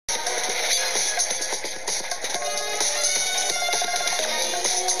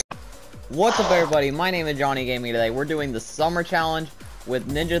What's up, everybody? My name is Johnny Gaming. Today we're doing the summer challenge with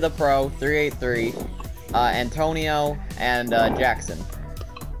Ninjathepro383, Antonio, and Jackson.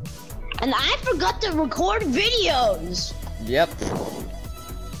 And I forgot to record videos. Yep.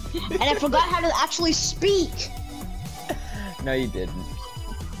 And I forgot how to actually speak. No, you didn't.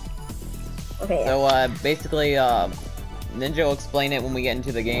 Okay. So basically, Ninja will explain it when we get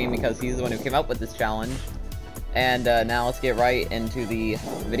into the game because he's the one who came up with this challenge. And now let's get right into the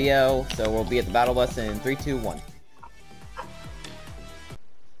video. So we'll be at the battle bus in 3, 2, 1.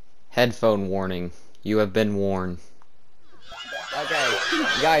 Headphone warning. You have been warned. Okay,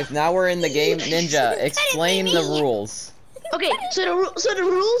 guys, now we're in the game. Ninja, explain the rules. Okay, so the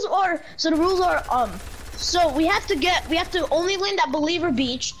rules are so we have to only land at Believer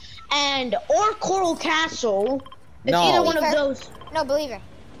Beach or Coral Castle. It's No. either one of those. No, Believer.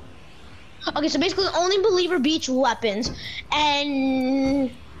 Okay, so basically only Believer Beach weapons,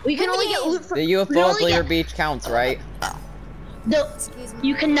 and we can only get loot from The UFO at Believer Beach counts, right? Excuse me.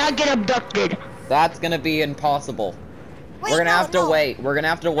 You cannot get abducted. That's gonna be impossible. Wait, We're gonna have to no. wait. We're gonna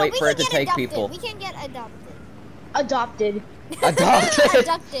have to wait we for can it to get take adopted. people. We can get adopted. Adopted. Adopted?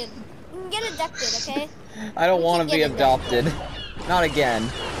 Adopted. We can get adopted, okay? I don't We want can to be get adopted. Not again.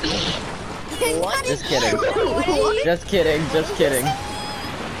 Not Just again. kidding. What? Just kidding. Just kidding.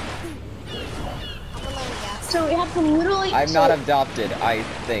 So we have to literally. I'm not adopted, I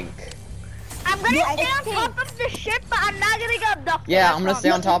think. I'm gonna stay on top of the ship, but I'm not gonna get abducted. Yeah, I'm gonna stay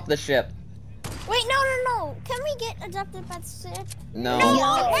on top of the ship. Wait, no. Can we get adopted by the ship? No.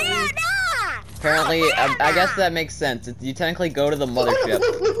 No. Apparently, I guess that makes sense. You technically go to the mothership.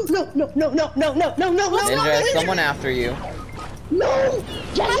 No. Ninja, is someone after you? No.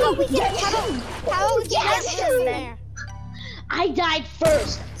 How about we get Yes! in there? I died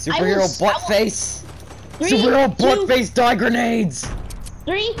first. Superhero butt face. 3, Superhero 2, butt face die grenades.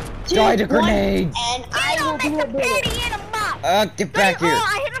 3, 2, Die to 1, grenades. and I will do a bullet. Get back here. Oh,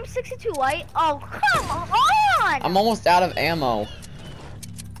 I hit him 62 white. Oh, come on! I'm almost out of ammo.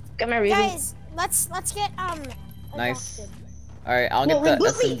 Come here, Reedy. Guys, let's get Nice. adopted. Alright, I'll get the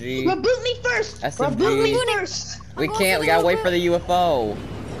SMG. Reboot me first. SMG. Reboot me first. We I'm can't, we going gotta for wait the for the UFO.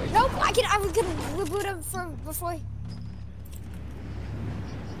 Nope, I was gonna reboot him before.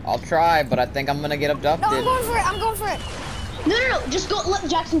 I'll try, but I think I'm gonna get No, abducted. I'm going for it. No. Just go. Let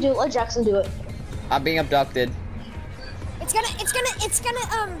Jackson do it. Let Jackson do it. I'm being abducted. It's gonna,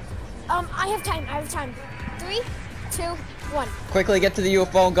 I have time. 3, 2, 1. Quickly get to the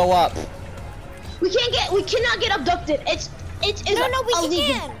UFO and go up. We cannot get abducted. It's No, we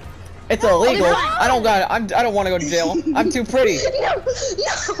illegal. can. It's illegal. Okay, fine. I don't want to go to jail. I'm too pretty.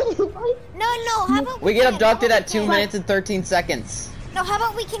 No, how about We get can? abducted How at about 2 we minutes and 13 seconds. No, how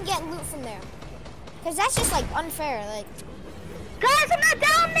about we can get loot from there? Cause that's just like unfair. Like, Guys, I'm not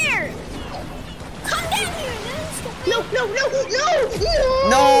down there! come down here. No.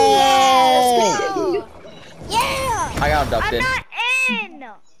 No! Yeah. I got I'm abducted. not in!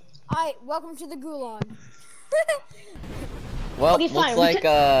 Alright, welcome to the gulag. Well, Okay, looks fine, like,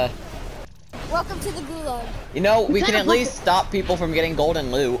 Welcome to the gulag. you know, we can kinda at least stop people from getting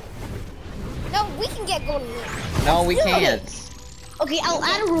golden loot. No, we can get golden loot. No, we No. can't. Okay, I'll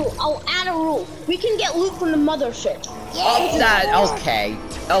add a rule. We can get loot from the mothership. Oh, that, okay.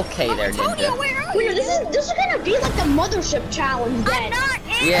 Okay there, Antonio, Ninja. where are Wait, you? this is gonna be like the mothership challenge I'm then. not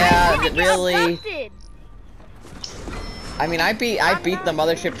in! Yeah, I'm gonna get really? abducted. I mean, I beat the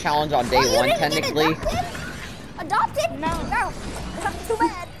mothership challenge on day Oh, you 1, didn't get technically. Adopted? No. Too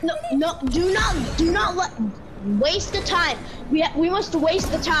bad. No, do not waste the time. We must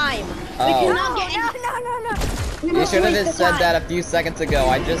waste the time. We Oh. cannot get No. we You must should have waste just the said time. that a few seconds ago.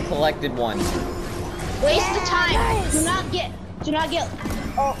 I just collected one. Waste the time. Nice. Do not get.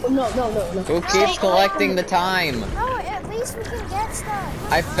 Oh no. Who keeps collecting the time? No, at least we can get stuff.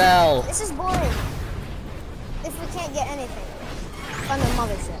 I fell. This is boring. If we can't get anything from the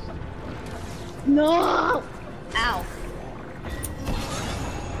mothership. No. Ow.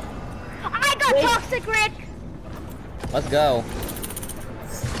 I got Wait. toxic, Rick! Let's go.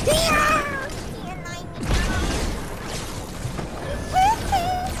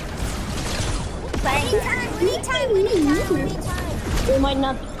 We need time. We might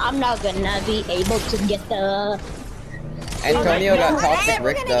not. I'm not gonna be able to get the. Antonio got Toxic We're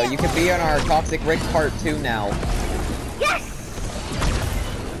Rick gonna though. get You can be on our Toxic Rick part 2 now. Yes!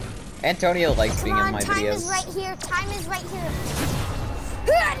 Antonio likes being Come in on, my time is videos. right here. Time is right here.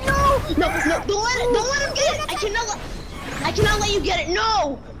 No. Don't let him get it. I cannot let you get it.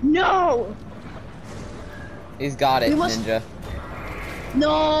 No. He's got it, We must- Ninja.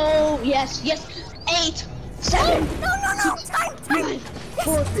 No. Yes. 8, 7. No. Time. 9,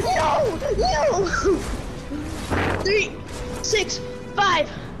 4. No. 3, 6, 5,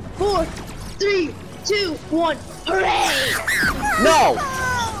 4, 3, 2, 1. Hooray! No!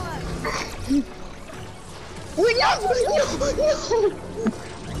 Wait, no.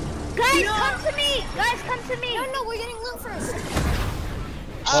 Guys, come to me! Guys, come to me! No, we're getting loot first.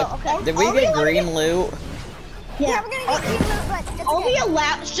 Oh, okay. Did we get green loot? Yeah, we're gonna get green loot, but it's Are okay. we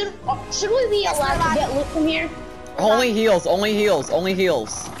allowed? Should we be Yes, we're allowed to allowed. get loot from here? Only heals, only heals, only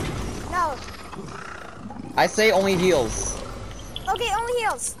heals. No. I say only heals. Okay, only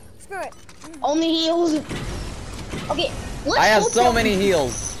heals. Screw it. Only heals. Okay. Let's I have go so to- many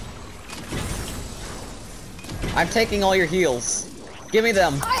heals. I'm taking all your heals. Give me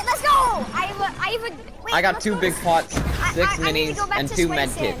them. Alright, let's go! Wait, I got let's 2 go big to- pots, 6 I need to minis, go back and to 2 Sweaty med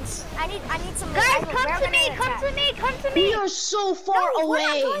kits. Sands. I need some. Guys, come to me! Come to me! Come to We me! are so far No, we're not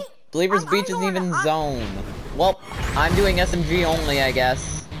away. going- Believers I'm Beach isn't going- even I'm- zone. Well, I'm doing SMG only, I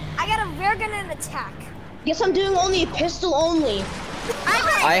guess. I got a rare gun and attack. Guess I'm doing only a pistol only.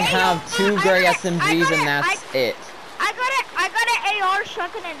 I have 2 gray SMGs and that's it. I got an AR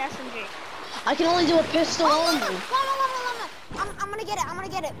shotgun and SMG. I can only do a pistol only. No. I'm gonna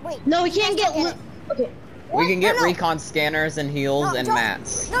get it. Wait. No, we can't get loot. Okay. We can get No. recon scanners and heals No, and don't-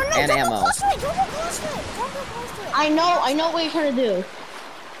 mats No, and don't ammo. go close to it. Don't go close to it. Don't go close to it. I know what you're trying to do.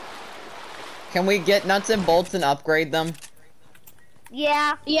 Can we get nuts and bolts and upgrade them?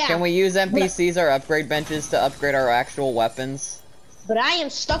 Yeah. Yeah. Can we use NPCs or upgrade benches to upgrade our actual weapons? But I am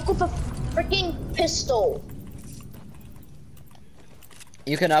stuck with a freaking pistol.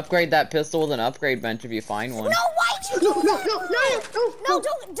 You can upgrade that pistol with an upgrade bench if you find one. No, why'd you do No, that? no.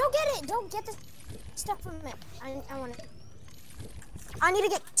 Don't get it. Don't get the stuff from it. I want it. I need to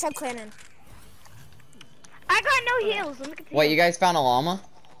get Chug Cannon. I got no heals. Let me get the Wait, you heals. guys found a llama?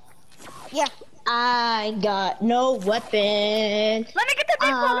 Yeah. I got no weapon. Let me get the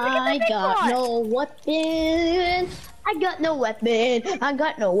big one. Let me I get the big got one. no weapon. I got no weapon. I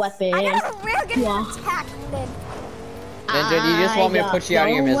got no weapon. I got a rare gun Yeah. and attack. Then. Ninja, do you just want me to put you out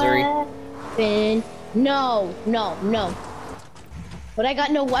of your misery? Weapon. No. But I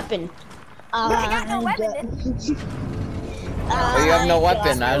got no weapon. I got no weapon. Oh, you have no I got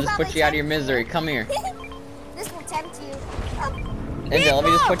weapon. I'll just put you out of your misery. Come here. This will tempt you. Ninja, let me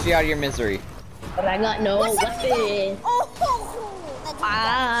just put you out of your misery. But I got no What's that you weapon. got? Oh, that's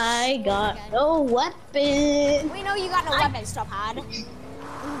I got no weapon. We know you got no weapon. Stop hard. I'm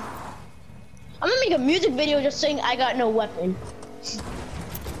gonna make a music video just saying I got no weapon.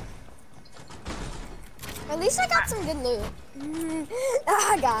 At least I got some good loot.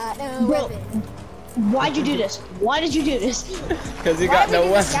 I got no Bro. weapon. Why'd you do this? Why did you do this? Because you Why got did no you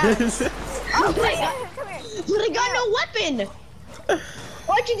do this, weapons. Oh, my wait, God. come here. But I got no weapon.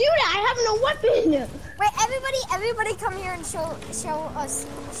 Why'd you do that? I have no weapon. Wait, everybody come here and show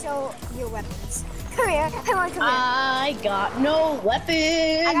your weapons. Come here, come here. I got no weapon.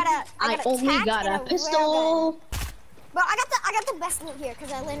 I got only attack got and a a pistol. But I got the best loot here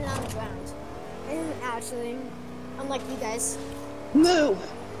because I landed on the ground. Actually, unlike you guys. Move.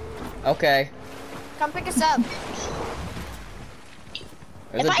 Okay. Come pick us up.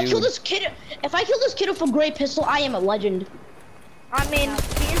 There's If a I kill dude. this kid with a gray pistol, I am a legend. I mean,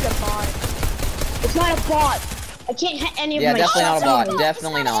 he is a bot. It's not a bot. I can't hit any of Yeah, my definitely not a shots bot. anyway.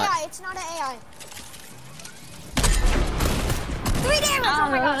 Definitely it's not. not. AI, it's not an AI. 3 damage. Oh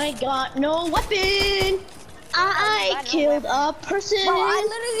my gosh. I got no weapon. I got no killed weapon. a person. Bro, I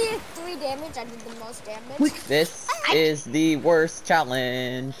literally did 3 damage. I did the most damage. This is the worst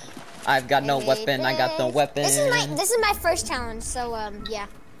challenge. I've got no hate weapon. I got no this. weapon. This is my first challenge, so yeah.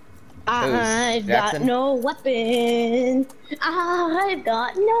 I've got Jackson? no weapon. I've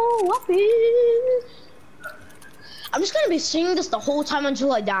got no weapon. I'm just gonna be singing this the whole time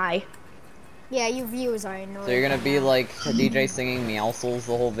until I die. Yeah, you viewers are annoying. So you're gonna be like a DJ singing Meowscles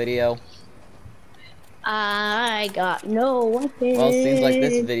the whole video? I got no weapon. Well, it seems like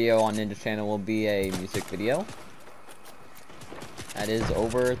this video on Ninja Channel will be a music video. That is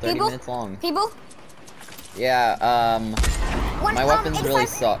over 30 minutes long. People? Yeah, my weapons 85 really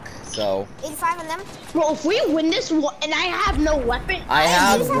suck, so. 85 on them? Bro, if we win this and I have no weapon, I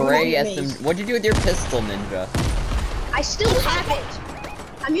have lose gray my SM. weapons. What'd you do with your pistol, Ninja? I still have it.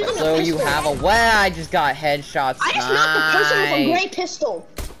 I'm using So a pistol. you have a. Well, I just got headshots. I just knocked the person with a snipe. gray pistol.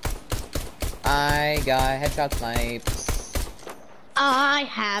 I got headshot snipes. I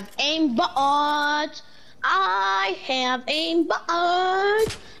have aimbot. I have aimbot. I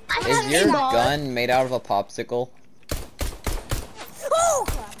have Is your aimbot. gun made out of a popsicle? Oh!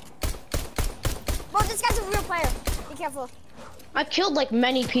 Bro, this guy's a real player. Be careful. I killed like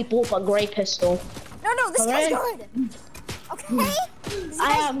many people with a gray pistol. No, No, this guy's good. Okay?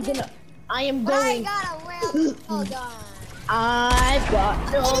 I am going. I got a real gun. I've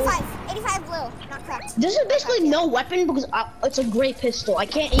got no. 85 blue. Not correct. This is basically no weapon because it's a gray pistol. I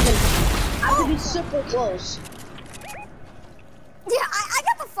can't even. I have to be super close. Yeah, I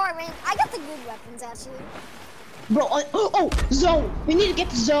got the far range. I got the good weapons actually. Bro, zone. We need to get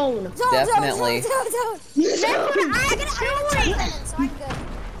the zone. Definitely. Zone. Zone. I got 10 minutes, so I'm good.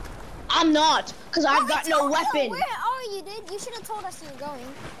 I'm not, because I've got no weapon. Where are you, dude? You should have told us you were going.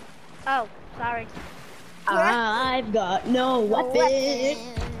 Oh, sorry. I've got no weapon.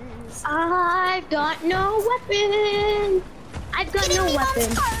 I've got no weapon. I've got no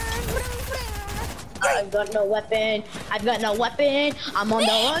weapon. I've got no weapon. I've got no weapon. I'm on the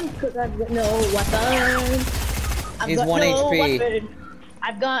run because I've got no weapon. He's 1 HP. Weapon.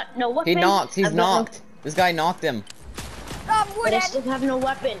 I've got no weapon. He knocked. He's knocked. This guy knocked him. But I still have no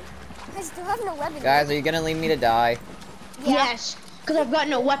weapon. I still have no weapon. Guys, are you gonna leave me to die? Yeah. Yes, because I've got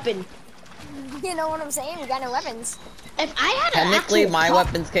no weapon. You know what I'm saying? We got no weapons. If I had Technically, my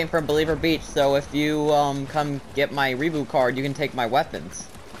weapons came from Believer Beach, so if you come get my reboot card, you can take my weapons.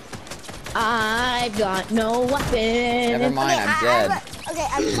 I've got no weapon. Never mind, Okay, I'm dead. Okay,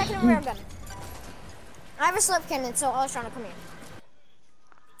 I'm checking a rare gun. I have a slip cannon, so I was trying to come here.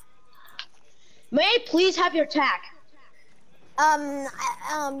 May I please have your tack? Yeah, no.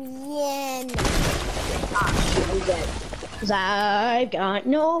 I'm dead. Cause I got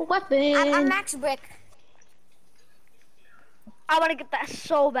no weapon. I'm max brick. I want to get that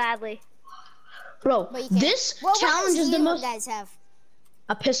so badly. Bro, But you can't. this What challenge weapons is do the you most. guys have?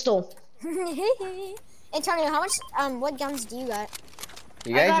 A pistol. Antonio, how much? What guns do you got?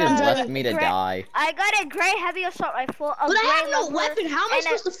 You guys got just a left me to great- die. I got a gray heavy assault rifle. A But I gray have no Loader, weapon. How am I and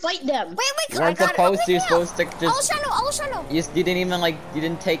supposed to fight them? Wait, You weren't supposed to. You're supposed to just. Alshano. You didn't even you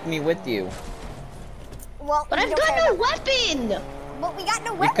didn't take me with you. Well, But we I've don't got care no about- weapon. But we got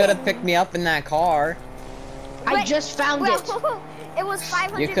no You weapons. could have picked me up in that car. I just found it. It was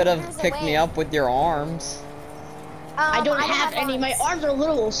 500 You could have meters picked away. me up with your arms. I don't have any. My arms. arms are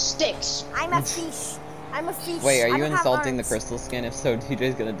little sticks. I'm a fish. I'm a fish. Wait, are I you don't have insulting the arms. crystal skin? If so,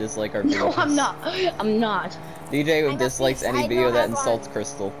 DJ's gonna dislike our No, videos. I'm not. I'm not. DJ I'm a dislikes fish. any I video don't that have insults arms.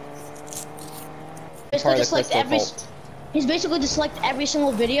 Crystal. Basically Part of the disliked Crystal every. cult. He's basically disliked every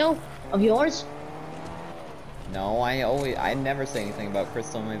single video of yours. No, I never say anything about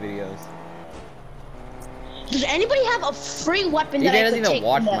Crystal in my videos. Does anybody have a free weapon DJ that I doesn't could even take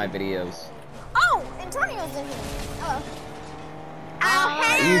watch from my them? videos. Oh, Antonio's in here.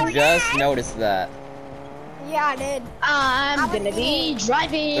 Hello. You just noticed that. Yeah, I did. I'm I was gonna be eating.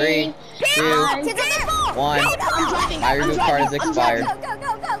 driving. 3, 2, I'm 1. I'm driving. My I'm reboot card is driving. expired. Go, go, go,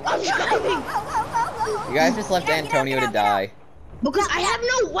 go, go, I'm go, driving. go, go, go, go. You guys just left Get out, Antonio get out, to get out, die. Because I have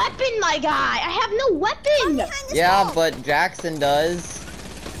no weapon, my guy. I have no weapon. Behind this Yeah, wall. but Jackson does.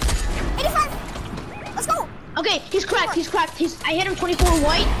 85. Let's go. Okay, he's cracked. He's cracked. I hit him 24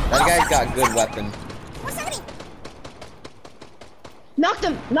 white. That guy's got good weapon. 170. Knocked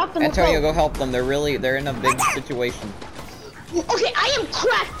him. Knocked him. Antonio, go help them. They're in a big situation. Okay, I am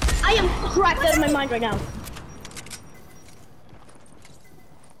cracked. I am cracked out of my mind right now.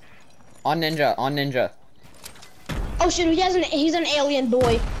 On Ninja. Oh shit, he's an alien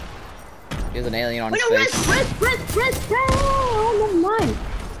boy. There's an alien on Wait, his no, face. rest. Oh, never mind.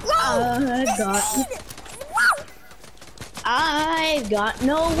 I've got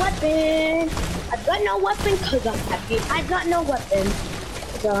no weapon. I've got no weapon because I'm happy. I've got no weapon.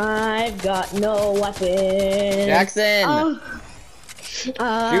 'Cause I've got no weapon. Jackson! Shoot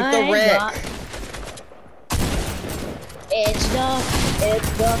the Rick! It's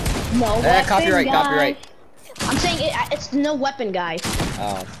the no weapon Copyright, guy. copyright. I'm saying it's the no weapon guy.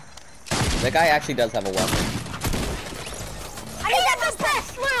 Oh. That guy actually does have a weapon. I got the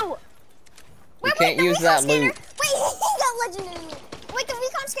best loot. You can't use that loot. Wait, he got legendary loot. Wait, the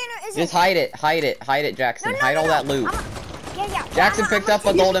recon scanner is. Just hide it, Jackson. Hide all that loot. Yeah. Jackson picked up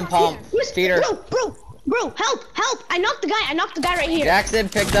a golden pump. Cheater. Bro, help! I knocked the guy right here. Jackson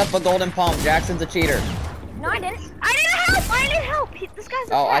picked up a golden pump. Jackson's a cheater. No, I didn't. I need help. This guy's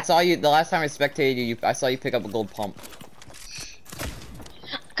a Oh, I cat. saw you, the last time I spectated you, I saw you pick up a gold pump.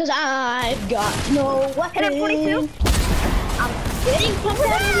 Cause I've got no weapon. Hit him 22. I'm getting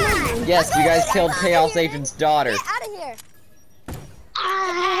pumped. Yes, you guys killed Chaos Agent's daughter. Get out of here.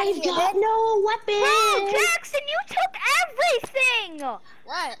 I've got no weapon. Bro, Jackson, you took everything. What?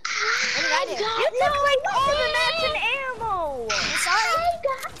 What did I do? Got You took no like all the weapon. mats and ammo. I'm sorry. I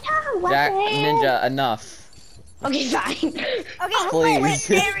got no Jack, weapon. Ninja, enough. Okay, fine. Okay, Please.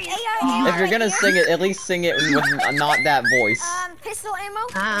 If you're gonna sing it, at least sing it with not that voice. Pistol ammo.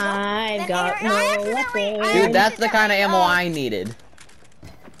 I I've got no weapon. Dude, that's the kind of ammo I needed.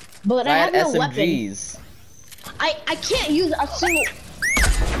 But I I had have no weapon. SMGs. I can't use a single.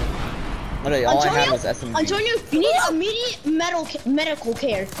 Literally, all I had was SMGs. Antonio, you need immediate medical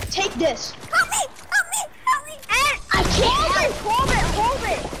care. Take this. Help me! Help me! Help me! I can't. Hold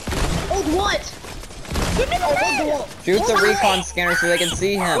it. Hold what? Give me the Hold med. the wall. Shoot the Hold recon scanner so they can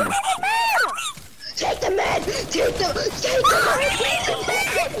see him. Take the med. Take the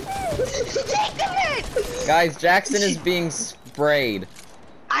med. Guys, Jackson is being sprayed.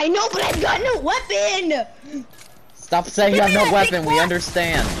 I know, but I've got no weapon. Stop saying you have no weapon, we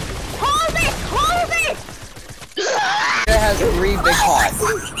understand. Hold it. It has 3 big pots.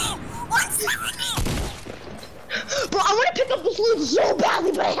 Bro, I want to pick up this loot so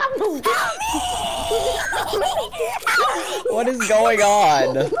badly, but I have no weapon. What is going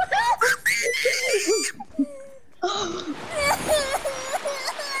on?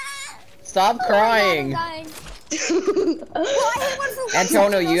 Stop crying.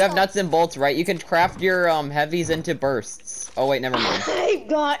 Antonio, you have nuts and bolts, right? You can craft your heavies into bursts. Oh wait, never mind. I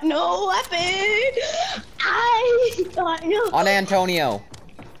got no weapon. I got no. On Antonio.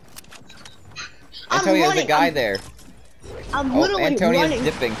 Antonio, there's a guy there. I'm Oh, literally Antonio's running.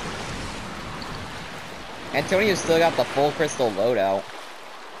 dipping. Antonio's still got the full crystal loadout.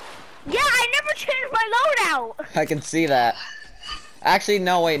 Yeah, I never changed my loadout. I can see that. Actually,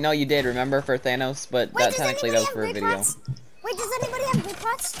 no, wait, no, you did, remember, for Thanos, but Wait, that technically that was for a video. Pots? Wait, does anybody have big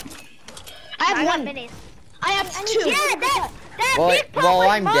pots? I have got one. minis. I have two. Yeah, that Well, big pot while was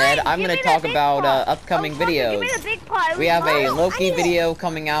I'm dead, mine. I'm Give gonna me talk that big about pot. upcoming Give me videos. the big pot. It We was have a mine. Loki I need video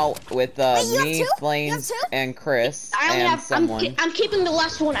coming out with you have me, two? Flames, You have two? and Chris, I only and have. someone. I'm keeping the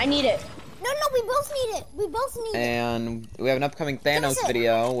last one. I need it. No, we both need it. We both need it. And we have an upcoming Finish Thanos it.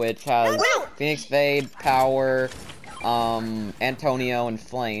 video, which has No. Phoenix Fade, Power, Antonio, and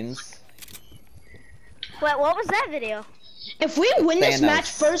Flames. Wait, what was that video? If we win this Thanos. match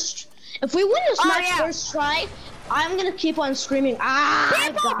first, if we win this Oh, match yeah. first try, I'm gonna keep on screaming. Ah!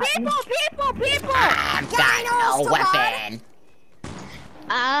 People. I've got no weapon.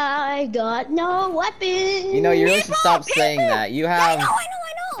 I got no weapon. You know, you really should stop saying that. You I have know.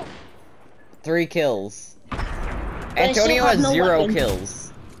 3 kills. I Antonio still have has no 0 weapon.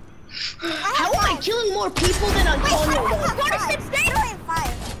 kills. How am I killing more people than Antonio does?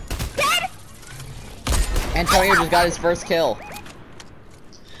 Dead. Antonio just got his first kill.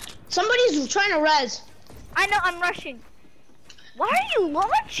 Somebody's trying to res. I know. I'm rushing. Why are you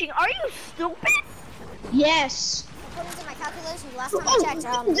launching? Are you stupid? Yes. According to my calculations, last time I Oh, checked,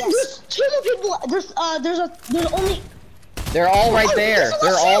 there's yes. 2 more people. There's only. They're all right Oh, there. there's a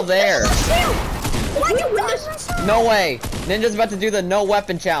They're last all shield. there. There's a last shield. If we win this, No way. Ninja's about to do the no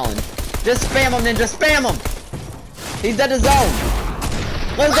weapon challenge. Just spam him, Ninja. Spam him. He's at his zone.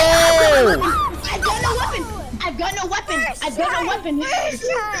 Let's go. I've got no weapon. I've got no weapon. I've got no weapon.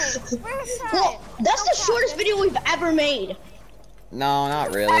 Well, that's the shortest video we've ever made. No,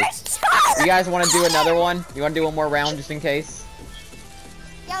 not really. You guys want to do another one? You want to do one more round just in case?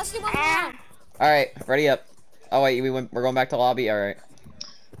 Yeah, let's do one more round. All right, ready up. Oh wait, we're going back to lobby. All right.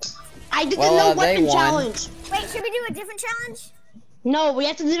 I did Well, the no they weapon won. challenge. Wait, should we do a different challenge? No, we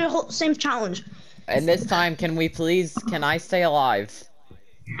have to do the whole same challenge. And this time, can I stay alive?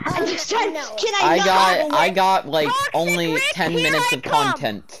 And this time, no. can I not have a I got like Toxic only Rick, 10 here minutes I of come.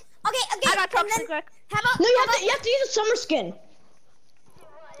 content. Okay, I got and toxic then, Rick. how about, No, you have to use a summer skin.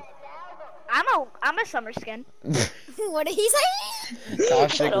 I'm a summer skin. what did he say?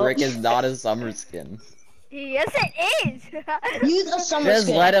 Toxic Rick is not a summer skin. Yes, it is. Use a summer Just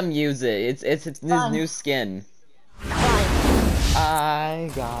skin. let him use it. It's his new skin. Fine.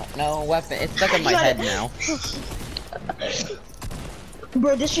 I got no weapon. It's stuck in my head now.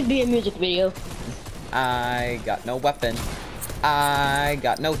 Bro, this should be a music video. I got no weapon. I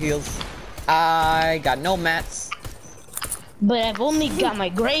got no heals. I got no mats. But I've only got my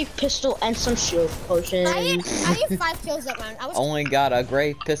grave pistol and some shield potions. I had 5 kills that round. I was Only got a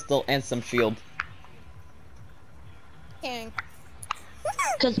gray pistol and some shield. kidding.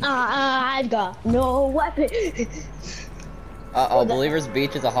 Cause I've got no weapon. Uh-oh, Believer's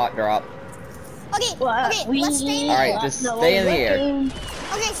Beach is a hot drop. Okay, okay, let's stay in the Alright, air. just stay in the air.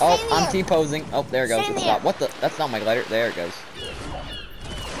 Okay, stay Oh, in the I'm air. T-posing. Oh, there it goes. Stay in It the stopped. air. What the? That's not my glider. There it goes.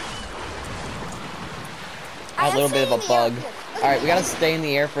 I A am little bit of a staying in bug. the air. Look, Alright, we gotta stay in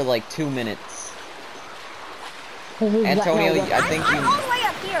the air for like 2 minutes. Antonio, Antonio, I think I'm all you... the way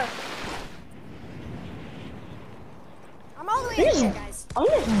up here. I'm all the way up here, guys. I'm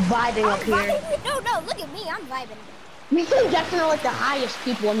just vibing up here. Vibing. No, look at me. I'm vibing. Me and Jackson are like the highest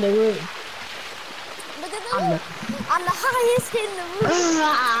people in the room. Look at me. I'm the highest in the room.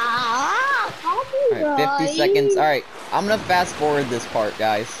 Alright, 50 seconds. Alright, I'm gonna fast forward this part,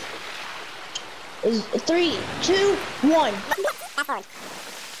 guys. Is 3, 2, 1. Fast forward.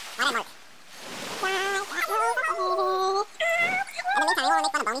 Not that In the meantime, you wanna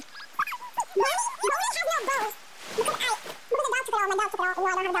make fun of Bonnie? Bonnie has no bows. Because my dog took it all, my dog took it all, and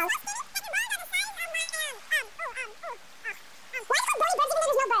now I don't have dogs. Why is it called Bonnie birds even though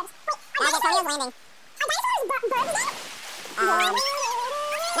there's no birds? Wait, Antonio's landing. Are dinosaurs birds again?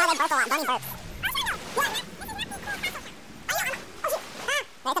 No, they burp a lot. Bonnie burps.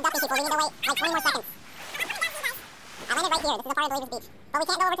 There's a ducky, people. We need to wait like 20 more seconds. I landed right here. This is the part of Believers Beach. But we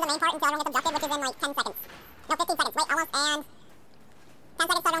can't go over to the main part until everyone gets abducted, which is in like 10 seconds. No, 15 seconds. Wait, almost, and 10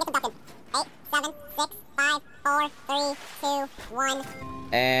 seconds till everyone gets abducted. 8, 7, 6, 5, 4, 3, 2, 1.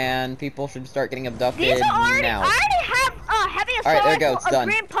 And people should start getting abducted These are already, now. I already have heavy assault Alright, there you go, rifle, it's done.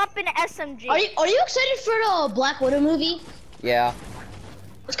 a green pump, and an SMG. Are you excited for the Black Widow movie? Yeah,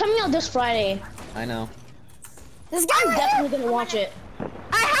 It's coming out this Friday. I know. This guy I'm definitely gonna watch it.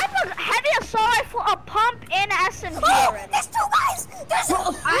 I have a heavy assault rifle, a pump, and an SMG Oh, already. there's 2 guys! There's Bro,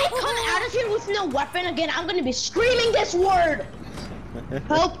 if I come out of here with no weapon again, I'm gonna be screaming this word.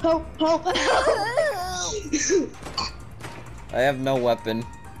 Help, help, help, help. I have no weapon.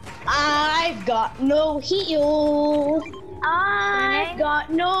 I've got no heal. I've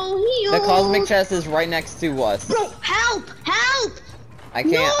got no heal. The cosmic chest is right next to us. Bro, help, help. I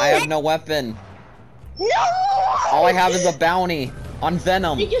can't, No! I have no weapon. No! All I have is a bounty on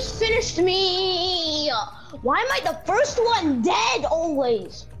Venom. They just finished me. Why am I the first one dead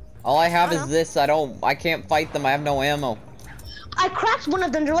always? All I have is this. I can't fight them. I have no ammo. I cracked one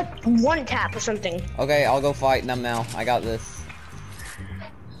of them. They're like 1 tap or something. Okay, I'll go fight them now. I got this.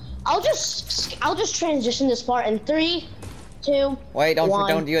 I'll just transition this part in 3, 2. Wait, don't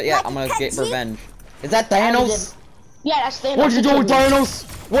 1. do it yet. I'm gonna get revenge. Is that Thanos? Yeah, that's Thanos. What you doing, Thanos?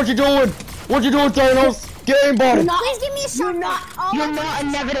 What you doing? What you doing, Thanos? Game body. Please give me a shot. You're not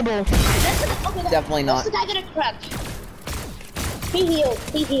inevitable. Definitely not. That's the guy getting cracked.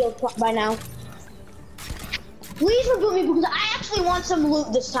 He healed by now. Please reboot me because I actually want some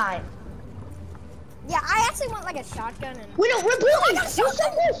loot this time. Yeah, I actually want like a shotgun and... Wait, no, reboot me! You're so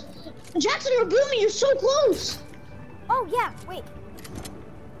close! Jackson, reboot me! You're so close! Oh, yeah, wait.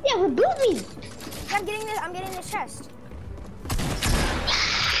 Yeah, reboot me! Yeah, I'm getting this chest.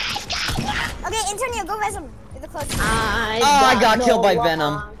 Okay, Antonio, go res him. You're the closest. I got killed by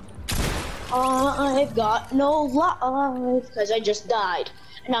Venom. I've got no life because I just died.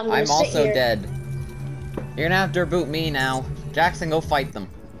 And I'm gonna sit also here. dead. You're gonna have to reboot me now. Jackson, go fight them.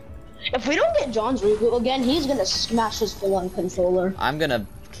 If we don't get John's reboot again, he's gonna smash his full-on controller. I'm gonna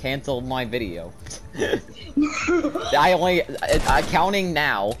cancel my video. Counting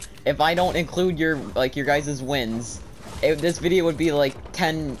now, if I don't include your guys' wins, this video would be like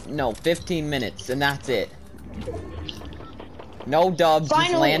 15 minutes, and that's it. No dubs,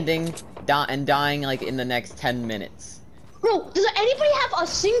 just landing and dying like in the next 10 minutes. Bro, does anybody have a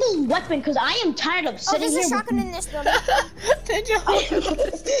single weapon? Because I am tired of sitting there's here. a shotgun in this building.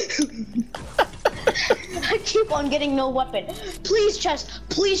 I keep on getting no weapon. Please, chest,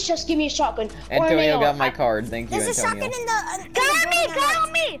 give me a shotgun. Antonio got my card. Thank you, There's a Antonio. shotgun in the...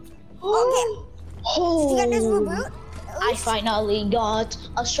 Got me! Okay. Oh, Did you get this reboot? I finally got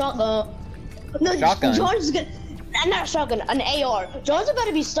a shotgun. No, Shotgun? John's gonna... Not a shotgun, an AR. John's about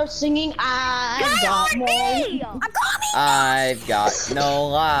to start singing, I've got no... me! I've got no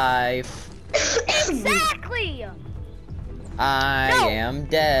life. Exactly! I am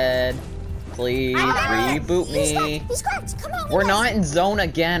dead. Please reboot me. He's cracked. Come on. We're not in zone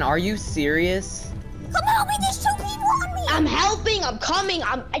again. Are you serious? Come on, wait, there's 2 people on me. I'm helping, I'm coming.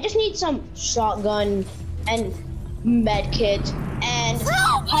 I just need some shotgun and med kit and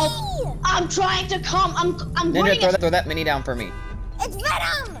Help me! I'm trying to come. I'm Ninja, throw that mini down for me. It's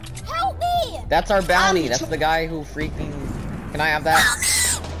Venom! Help me! That's our bounty. That's the guy who freaking... Can I have that?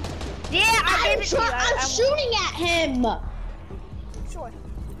 Yeah, I gave it to you. I'm shooting at him. Sure.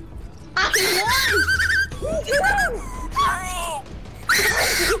 I can run.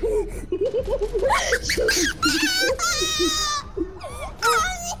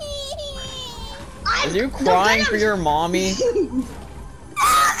 Is you crying for your mommy?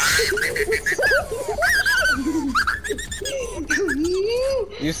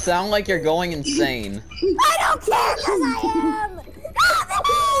 You sound like you're going insane. I don't care because I am!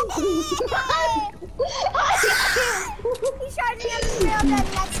 He's charging at the rail gun,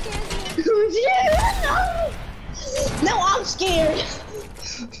 that scares me. No, I'm scared.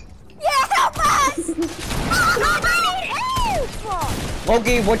 Yeah, help us!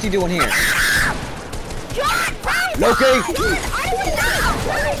 Loki, what you doing here? John, Loki!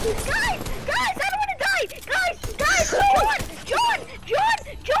 guys, I don't want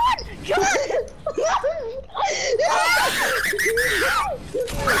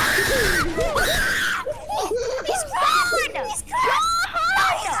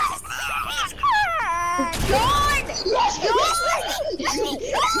John! Yes! With me!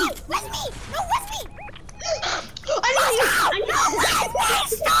 With me! No, with me! I need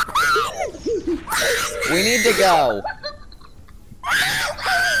you! We need to go.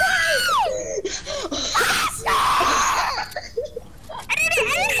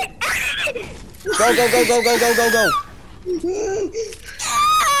 Go, go, go, go, go, go, go, go. Give me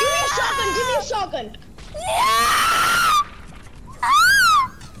a shotgun! Give me a shotgun!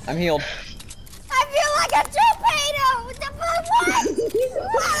 I'm healed. I feel like a torpedo! What the fuck?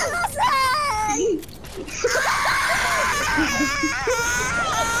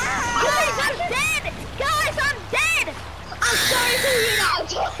 Guys, I'm dead! Guys, I'm dead! I'm sorry for you now!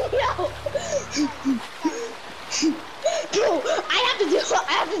 Bro, I have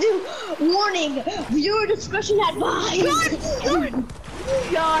to do warning. Viewer discretion advised.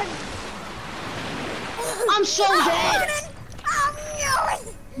 John! I'm so dead.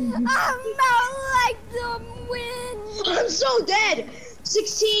 I'm not like the wind. I'm so dead.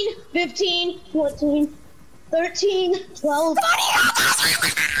 16, 15, 14, 13, 12.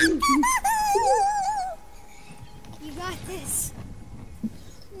 You got this.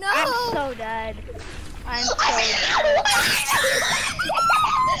 No. I'm so dead. I'm so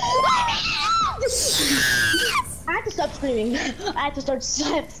I have to stop screaming. I have to stop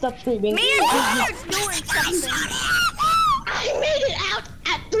screaming. Me and John are doing something. I made it out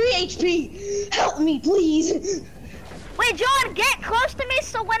at 3 HP. Help me, please. Wait, John, get close to me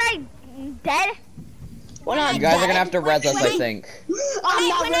so when I'm dead. You guys are gonna have to res us, I think. I'm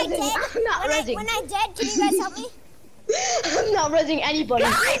not when I rezzing. dead, I'm not rezzing. when I dead, can you guys help me? I'm not rezzing anybody.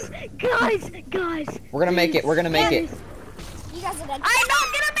 Guys. We're gonna make it. We're gonna make it. You guys are dead. I'm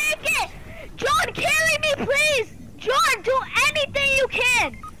not gonna make it! John, carry me, please! John, do anything you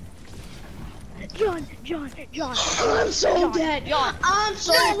can! John. I'm so dead. I'm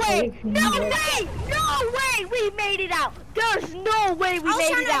so No way! We made it out! There's no way we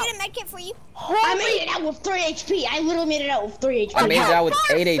made it out! I'm gonna make it for you. I made it out with 3 HP. I literally made it out with 3 HP. I made it out with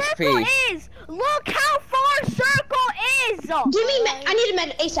 8 Circle HP. is. Look how far circle is! Give me I need a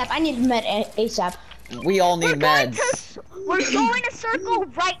med ASAP. I need a med ASAP. We all need meds. We're going to circle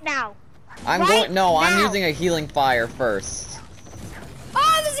right now. I'm using a healing fire first.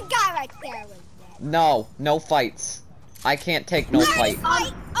 Oh, there's a guy right there. No fights. I can't take no fight.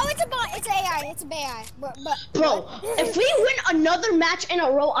 Oh, it's a bot. It's AI. It's a AI. Bro, if we win another match in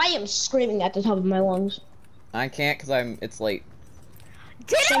a row, I am screaming at the top of my lungs. I can't because it's late.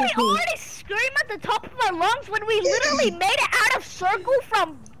 Didn't we already scream at the top of our lungs when we literally made it out of circle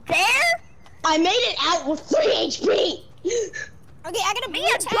from there? I made it out with 3 HP. Okay, I gotta be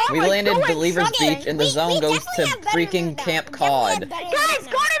We landed Believer's Beach and the zone goes to freaking Camp Cod. Guys,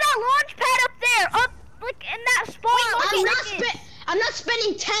 go to that launch pad up there, up like in that spawn. I'm not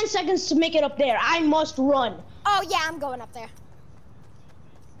spending 10 seconds to make it up there. I must run. Oh yeah, I'm going up there.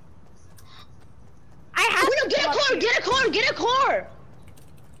 I have to get a car.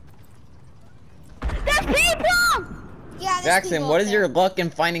 There's people! Yeah, Jackson, what is your luck in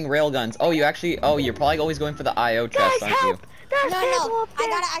finding railguns? Oh, you're probably always going for the IO chest, aren't you? There's No,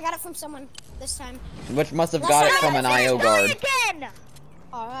 I got it from someone this time. Which must have got it from an IO guard. Again.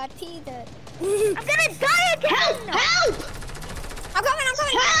 R.I.P. that. I'm gonna die again! Help! I'm coming!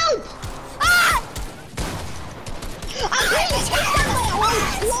 Help! Ah! I'm being attacked by a whole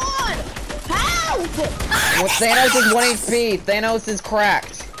squad! Help! Well, Thanos is 1 HP. Thanos is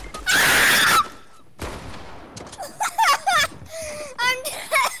cracked.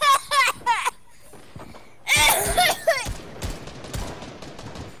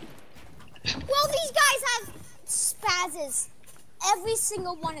 Well, these guys have spazzes. Every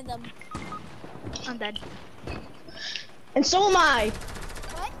single one of them. I'm dead. And so am I.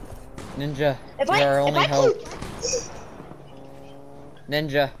 What? Ninja, you're our only hope.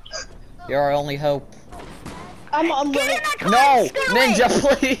 Ninja, you're our only hope. I'm Get running. in that car No! and scoot away. Ninja,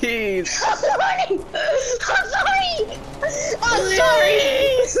 please! I'm running! I'm sorry!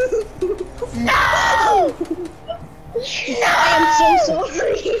 No! I am so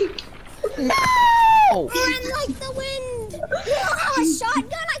sorry! No! Run like the wind! You don't have a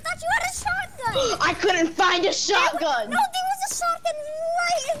shotgun? I thought you had a shotgun! I couldn't find a shotgun! No, there was a shotgun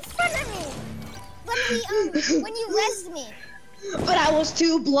right in front of me! When you rezzed me. But I was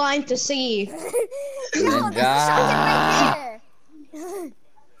too blind to see. No, there's a shotgun right there!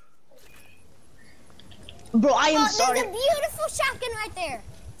 Bro, I am sorry. There's a beautiful shotgun right there!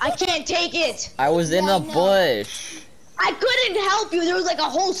 I can't take it! I was in Yeah, I the know. bush. I couldn't help you. There was like a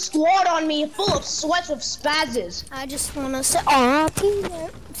whole squad on me full of sweats with spazzes. I just wanna say R.I.P.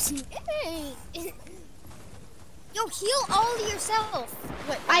 Yo, heal all yourself.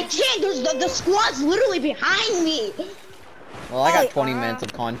 I can't. There's the squad's literally behind me. Well, I got 20 minutes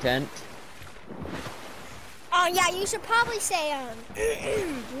of content. Oh yeah, you should probably say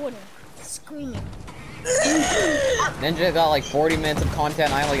water. Screaming. Ninja got like 40 minutes of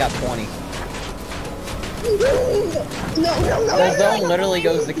content. I only got 20. No. The zone literally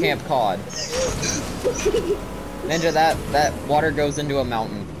goes to Camp Cod. Ninja, that water goes into a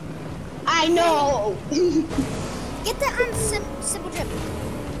mountain. I know. Get the simple drip.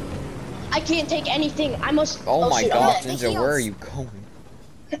 I can't take anything. I must. Oh my shoot, gosh, the Ninja, where are heels. you going?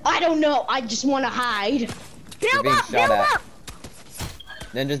 I don't know. I just want to hide. You're Build being up, shot build at. up.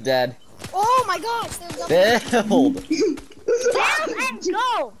 Ninja's dead. Oh my gosh, there's a Build! Build and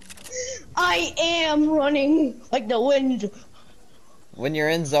go. I am running like the wind. When you're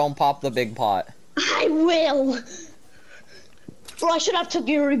in zone, pop the big pot. I will. Well, I should have took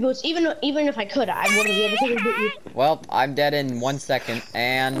your reboots. Even if I could, I wouldn't be able to reboot you. Well, I'm dead in 1 second,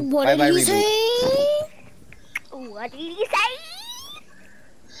 and What bye-bye did he reboot. say? What did he say?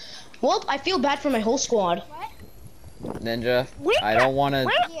 Well, I feel bad for my whole squad. Ninja, We I don't want to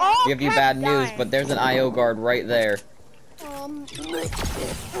we all give you kept bad news, dying. but there's an IO guard right there.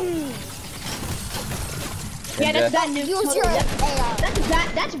 Yeah, that's bad news. Use Totally. your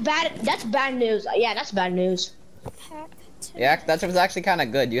That's bad news. Yeah, that's bad news. Yeah, that was actually kind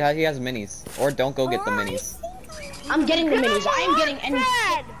of good. He has minis. Or don't go get the minis. I'm getting the minis. I am getting any.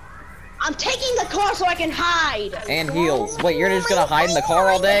 Red. I'm taking the car so I can hide. And heals. Wait, you're just gonna hide in the car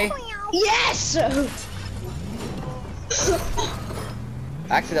all day? Yes.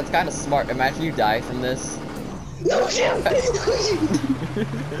 Actually, that's kind of smart. Imagine you die from this. No shoot.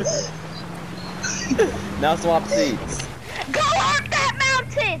 Now swap seats. Go up that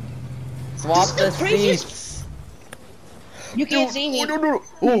mountain. Swap This is the the craziest- seats. You can't see me. No.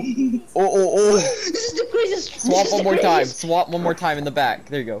 Oh. This is the craziest. Swap this is one the more time. craziest- Swap one more time in the back.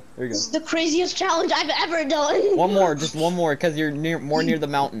 There you go. This is the craziest challenge I've ever done. One more, just one more, because you're more near the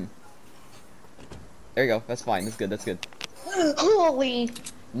mountain. There you go. That's fine. That's good. Holy.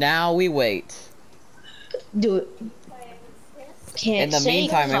 Now we wait. Do it. Can't In the say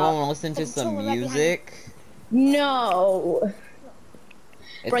meantime, no. I want to listen to some music. No.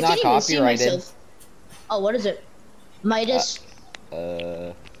 It's Bro, I not can't even see copyrighted. myself. Oh, what is it? Midas.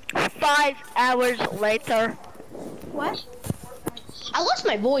 5 hours later. What? I lost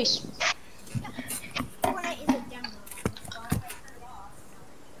my voice.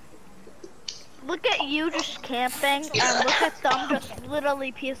 Look at you just camping, and look at them just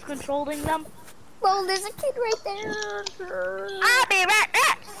literally peace controlling them. Well, there's a kid right there. I'll be right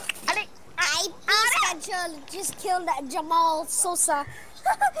back. I just killed Jamal Sosa.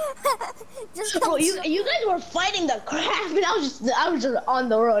 Just Bro, you guys were fighting the crap, and I was just on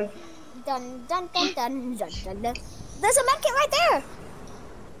the run. dun dun dun dun dun dun dun. There's a medkit right there.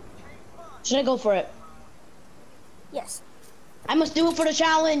 Should I go for it? Yes. I must do it for the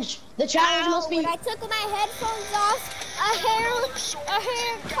challenge. The challenge must be. When I took my headphones off, a hair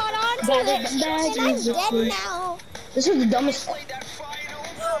caught on to That it, is bad, and I'm Jesus dead Christ. now. This is the dumbest. What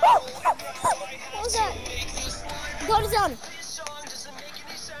was that? Go to zone.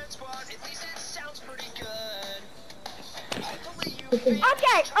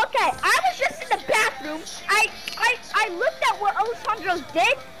 Okay. I was just in the bathroom. I looked at what Alessandro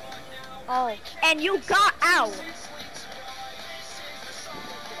did. Oh. And you got out.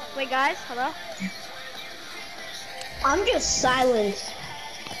 Wait, guys. Hello. I'm just silent.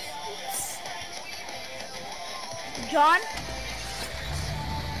 John.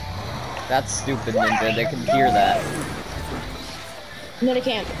 That's stupid, Ninja. They can hear that. No, they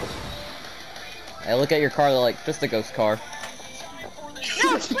can't. Hey, look at your car. They're like, just a ghost car.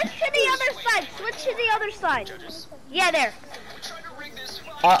 No, switch to the other side. Switch to the other side. Yeah, there.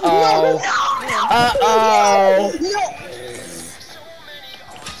 Uh-oh. Uh-oh.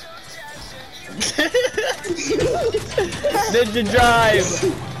 Ninja drive.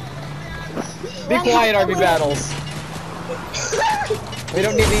 Be quiet, RB Battles. We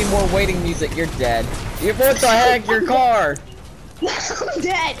don't need any more waiting music. You're dead. What the heck? Your car. I'm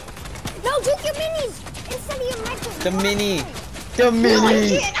dead. No, take your minis instead of your micro. The mini. The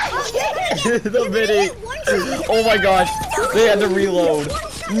mini. The mini. Oh my gosh. They had to reload.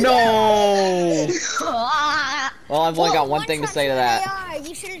 No. Well, I've only got one thing to say to that.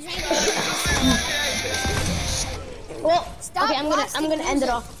 You should have Well, okay, I'm gonna end it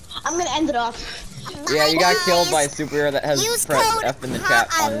off. I'm gonna end it off. Yeah, you got killed by a superhero that has Use pressed code F in the chat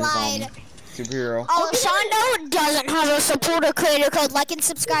I on his lied. superhero. Alessandro doesn't have a supporter creator code. Like and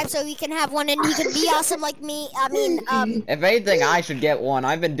subscribe so he can have one and he can be awesome like me. If anything, I should get one.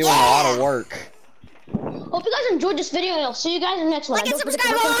 I've been doing a lot of work. hope you guys enjoyed this video, and I'll see you guys in the next one. Like and Don't forget to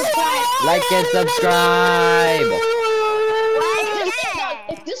subscribe. Like and subscribe.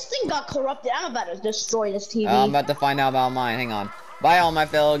 If this thing got corrupted, I'm about to destroy this TV. I'm about to find out about mine. Hang on. Bye, all my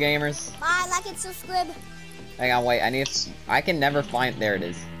fellow gamers. Bye, like and subscribe. Hang on, wait. I can never find. There it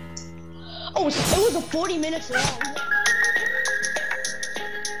is. Oh, it was a 40 minutes long.